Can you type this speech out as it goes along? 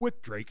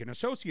With Drake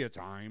Associates,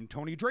 I'm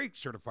Tony Drake,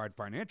 Certified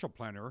Financial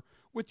Planner,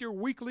 with your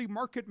weekly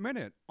Market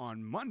Minute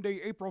on Monday,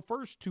 April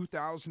 1st,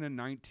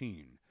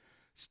 2019.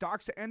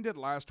 Stocks ended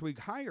last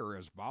week higher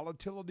as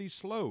volatility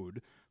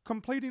slowed,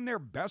 completing their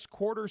best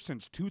quarter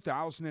since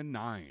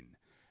 2009.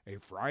 A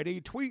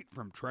Friday tweet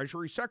from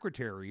Treasury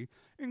Secretary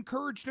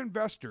encouraged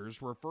investors,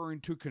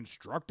 referring to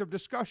constructive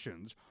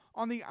discussions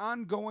on the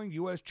ongoing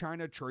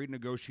U.S.-China trade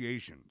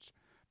negotiations.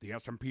 The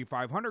S&P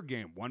 500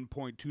 gained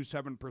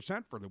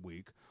 1.27% for the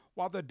week,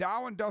 while the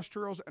Dow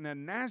Industrials and the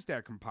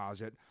Nasdaq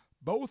Composite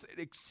both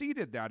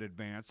exceeded that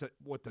advance,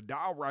 with the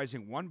Dow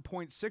rising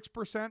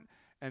 1.6%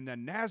 and the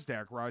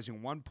Nasdaq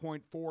rising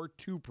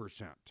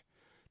 1.42%.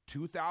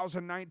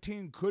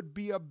 2019 could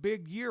be a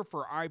big year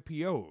for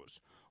IPOs.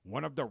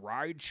 One of the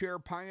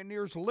rideshare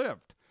pioneers,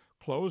 Lyft,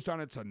 closed on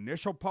its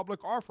initial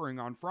public offering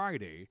on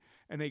Friday,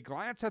 and a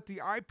glance at the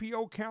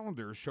IPO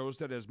calendar shows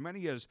that as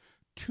many as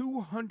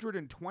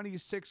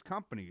 226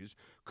 companies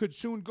could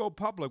soon go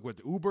public,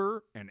 with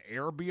Uber and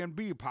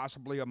Airbnb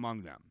possibly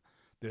among them.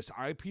 This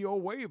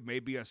IPO wave may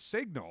be a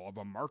signal of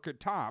a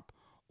market top,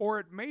 or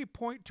it may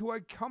point to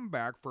a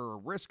comeback for a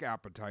risk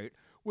appetite,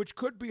 which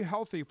could be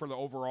healthy for the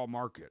overall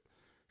market.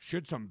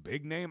 Should some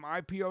big-name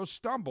IPOs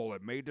stumble,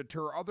 it may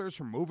deter others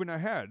from moving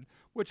ahead,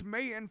 which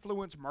may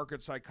influence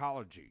market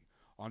psychology.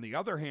 On the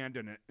other hand,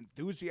 an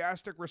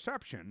enthusiastic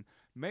reception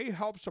may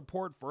help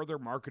support further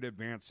market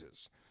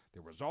advances.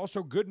 There was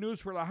also good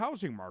news for the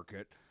housing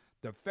market.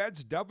 The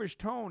Fed's dovish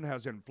tone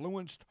has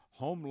influenced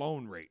home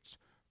loan rates.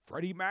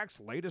 Freddie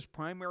Mac's latest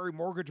primary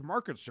mortgage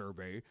market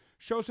survey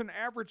shows an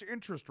average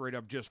interest rate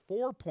of just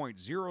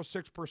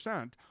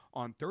 4.06%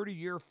 on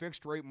 30-year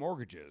fixed-rate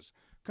mortgages,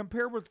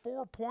 compared with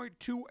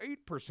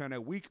 4.28% a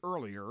week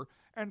earlier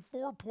and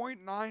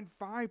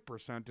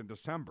 4.95% in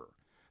December.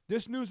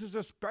 This news is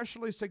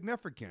especially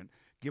significant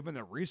given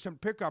the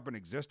recent pickup in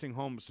existing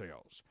home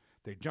sales.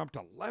 They jumped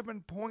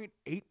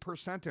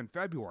 11.8% in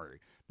February.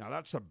 Now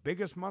that's the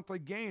biggest monthly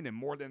gain in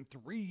more than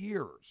 3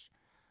 years.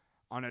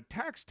 On a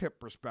tax tip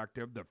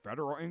perspective, the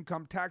federal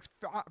income tax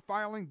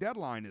filing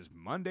deadline is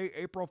Monday,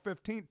 April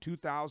 15,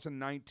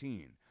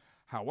 2019.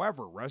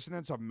 However,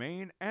 residents of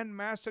Maine and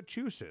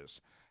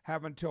Massachusetts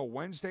have until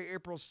Wednesday,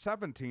 April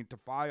 17 to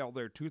file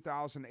their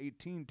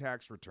 2018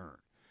 tax return.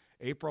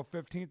 April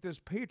 15th is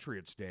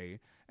Patriots' Day,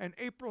 and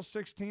April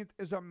 16th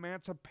is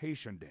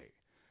Emancipation Day.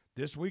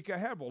 This week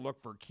ahead, we'll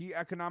look for key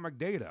economic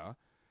data.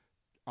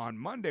 On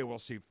Monday, we'll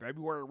see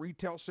February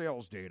retail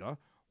sales data.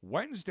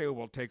 Wednesday,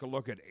 we'll take a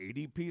look at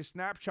ADP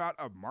snapshot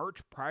of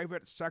March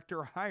private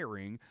sector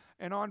hiring.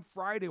 And on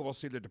Friday, we'll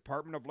see the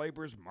Department of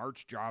Labor's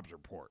March jobs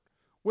report.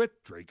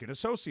 With Drake &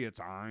 Associates,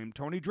 I'm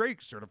Tony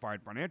Drake,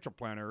 Certified Financial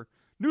Planner,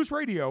 News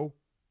Radio,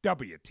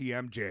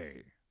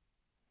 WTMJ.